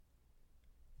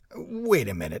Wait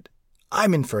a minute.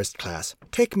 I'm in first class.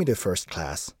 Take me to first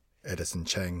class, Edison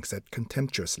Chang said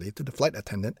contemptuously to the flight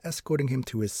attendant escorting him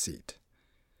to his seat.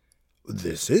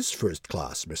 This is first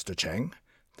class, Mr. Chang,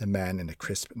 the man in the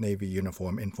crisp navy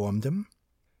uniform informed him.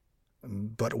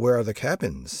 But where are the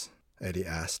cabins? Eddie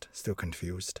asked, still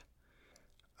confused.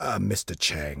 Mr.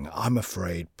 Chang, I'm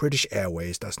afraid British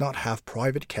Airways does not have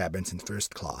private cabins in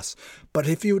first class, but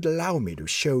if you would allow me to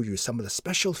show you some of the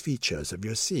special features of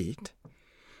your seat...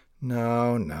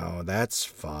 No, that's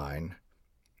fine.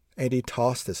 Eddie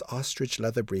tossed his ostrich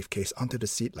leather briefcase onto the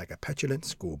seat like a petulant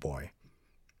schoolboy.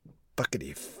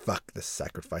 Buckety fuck the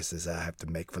sacrifices I have to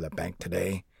make for the bank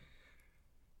today.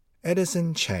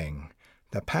 Edison Chang,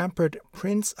 the pampered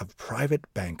prince of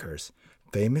private bankers,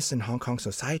 famous in Hong Kong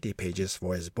society pages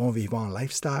for his bon vivant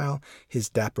lifestyle, his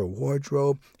dapper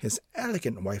wardrobe, his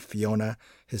elegant wife Fiona,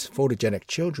 his photogenic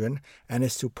children, and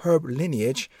his superb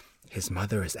lineage, his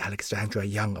mother is Alexandra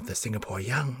Young of the Singapore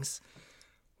Youngs,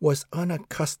 was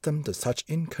unaccustomed to such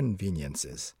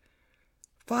inconveniences.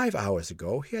 5 hours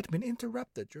ago, he had been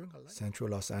interrupted during a... Central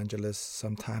Los Angeles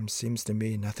sometimes seems to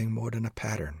me nothing more than a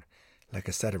pattern, like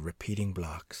a set of repeating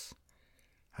blocks.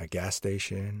 A gas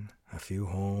station, a few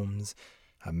homes,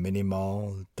 a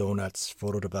mini-mall, donuts,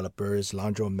 photo developers,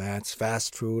 laundromats,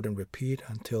 fast food, and repeat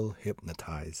until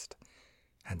hypnotized.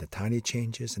 And the tiny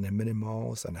changes in the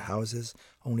mini-malls and the houses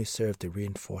only serve to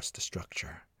reinforce the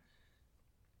structure.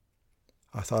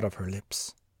 I thought of her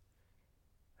lips.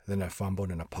 Then I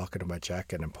fumbled in the pocket of my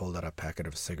jacket and pulled out a packet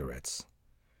of cigarettes.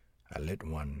 I lit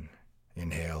one,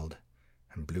 inhaled,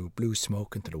 and blew blue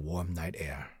smoke into the warm night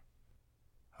air.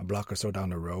 A block or so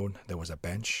down the road, there was a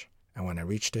bench, and when I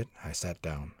reached it, I sat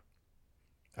down.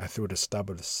 I threw the stub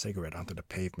of the cigarette onto the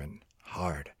pavement,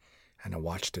 hard, and I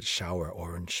watched it shower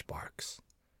orange sparks.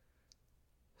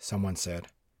 Someone said,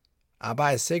 "I'll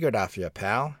buy a cigarette off you,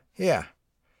 pal. Here."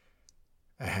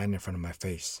 A hand in front of my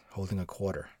face, holding a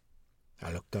quarter.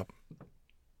 I looked up.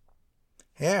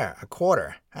 "Here, a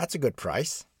quarter. That's a good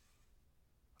price."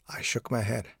 I shook my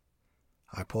head.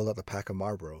 I pulled out the pack of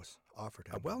Marlboros, offered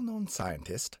him. A well-known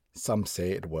scientist, some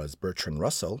say it was Bertrand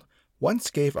Russell,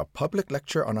 once gave a public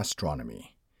lecture on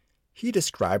astronomy. He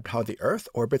described how the Earth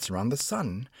orbits around the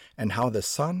Sun, and how the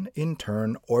Sun, in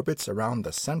turn, orbits around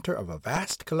the center of a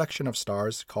vast collection of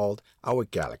stars called our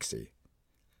galaxy.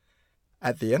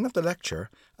 At the end of the lecture,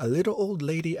 a little old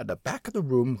lady at the back of the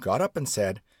room got up and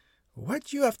said,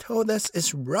 "What you have told us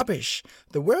is rubbish.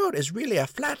 The world is really a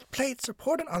flat plate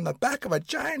supported on the back of a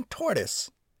giant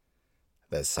tortoise."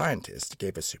 The scientist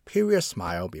gave a superior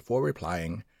smile before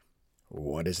replying,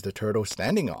 "What is the turtle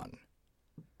standing on?"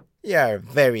 "You're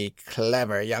very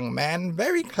clever, young man,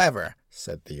 very clever,"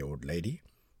 said the old lady.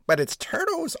 "But it's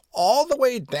turtles all the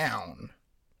way down."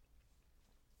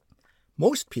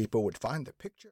 Most people would find the picture...